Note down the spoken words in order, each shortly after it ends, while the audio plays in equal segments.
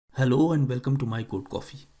Hello and welcome to My Code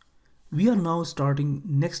Coffee. We are now starting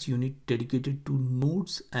next unit dedicated to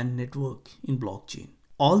nodes and network in blockchain.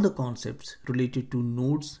 All the concepts related to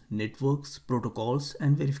nodes, networks, protocols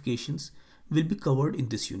and verifications will be covered in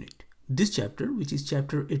this unit. This chapter, which is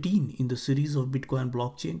chapter 18 in the series of Bitcoin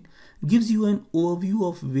blockchain, gives you an overview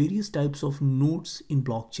of various types of nodes in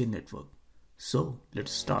blockchain network. So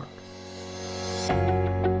let's start.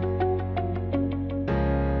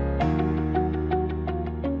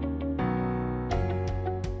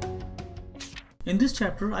 In this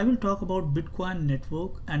chapter, I will talk about Bitcoin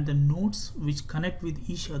network and the nodes which connect with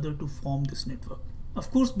each other to form this network.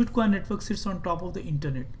 Of course, Bitcoin network sits on top of the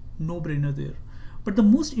internet, no brainer there. But the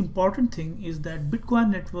most important thing is that Bitcoin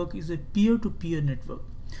network is a peer-to-peer network,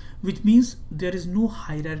 which means there is no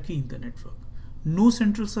hierarchy in the network. No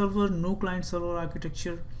central server, no client server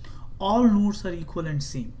architecture. All nodes are equal and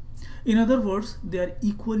same. In other words, they are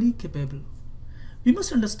equally capable. We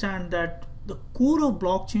must understand that the core of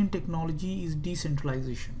blockchain technology is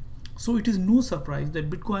decentralization. So it is no surprise that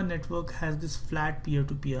Bitcoin network has this flat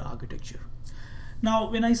peer-to-peer architecture. Now,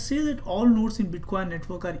 when I say that all nodes in Bitcoin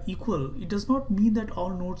network are equal, it does not mean that all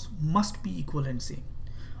nodes must be equal and same.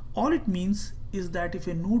 All it means is that if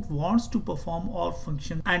a node wants to perform all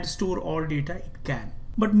functions and store all data, it can.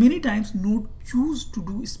 But many times nodes choose to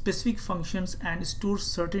do specific functions and store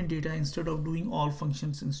certain data instead of doing all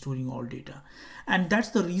functions and storing all data. And that's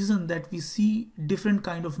the reason that we see different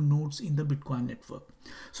kind of nodes in the Bitcoin network.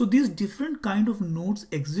 So these different kind of nodes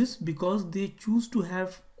exist because they choose to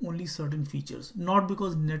have only certain features, not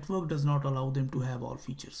because network does not allow them to have all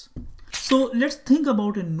features. So let's think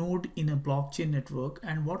about a node in a blockchain network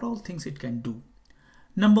and what all things it can do.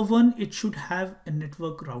 Number one, it should have a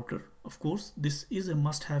network router. Of course, this is a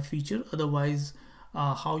must-have feature. Otherwise,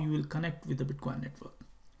 how you will connect with the Bitcoin network.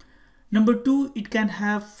 Number two, it can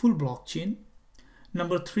have full blockchain.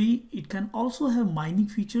 Number three, it can also have mining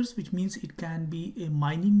features, which means it can be a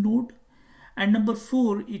mining node. And number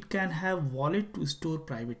four, it can have wallet to store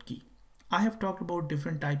private key. I have talked about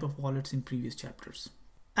different type of wallets in previous chapters.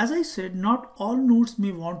 As I said, not all nodes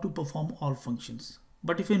may want to perform all functions.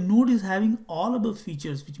 But if a node is having all above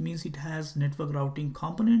features, which means it has network routing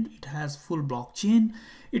component, it has full blockchain,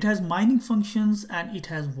 it has mining functions, and it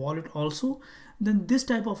has wallet also, then this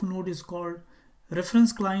type of node is called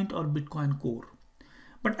reference client or Bitcoin core.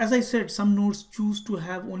 But as I said, some nodes choose to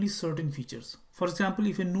have only certain features. For example,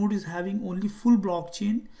 if a node is having only full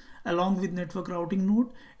blockchain along with network routing node,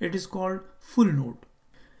 it is called full node.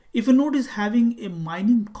 If a node is having a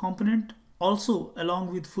mining component also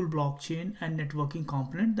along with full blockchain and networking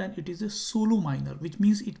component, then it is a solo miner, which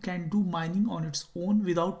means it can do mining on its own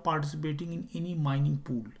without participating in any mining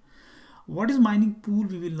pool. What is mining pool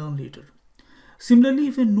we will learn later. Similarly,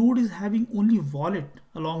 if a node is having only wallet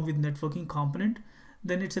along with networking component,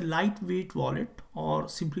 then it's a lightweight wallet or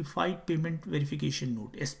simplified payment verification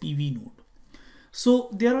node, SPV node. So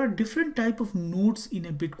there are different type of nodes in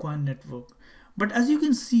a Bitcoin network. But as you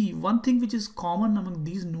can see, one thing which is common among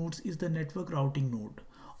these nodes is the network routing node.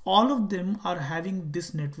 All of them are having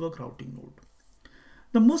this network routing node.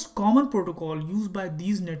 The most common protocol used by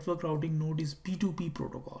these network routing node is P2P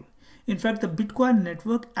protocol. In fact, the Bitcoin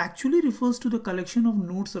network actually refers to the collection of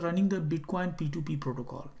nodes running the Bitcoin P2P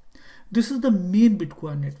protocol. This is the main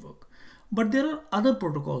Bitcoin network. But there are other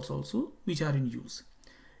protocols also which are in use.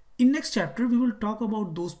 In next chapter, we will talk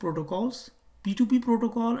about those protocols, P2P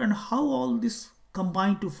protocol, and how all this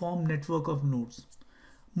combine to form network of nodes.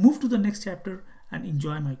 Move to the next chapter and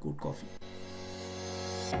enjoy my code coffee.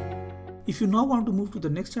 If you now want to move to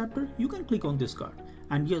the next chapter, you can click on this card.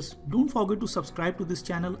 And yes, don't forget to subscribe to this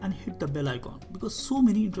channel and hit the bell icon because so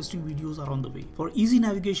many interesting videos are on the way. For easy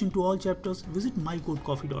navigation to all chapters, visit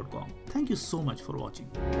mycodecoffee.com. Thank you so much for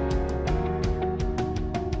watching.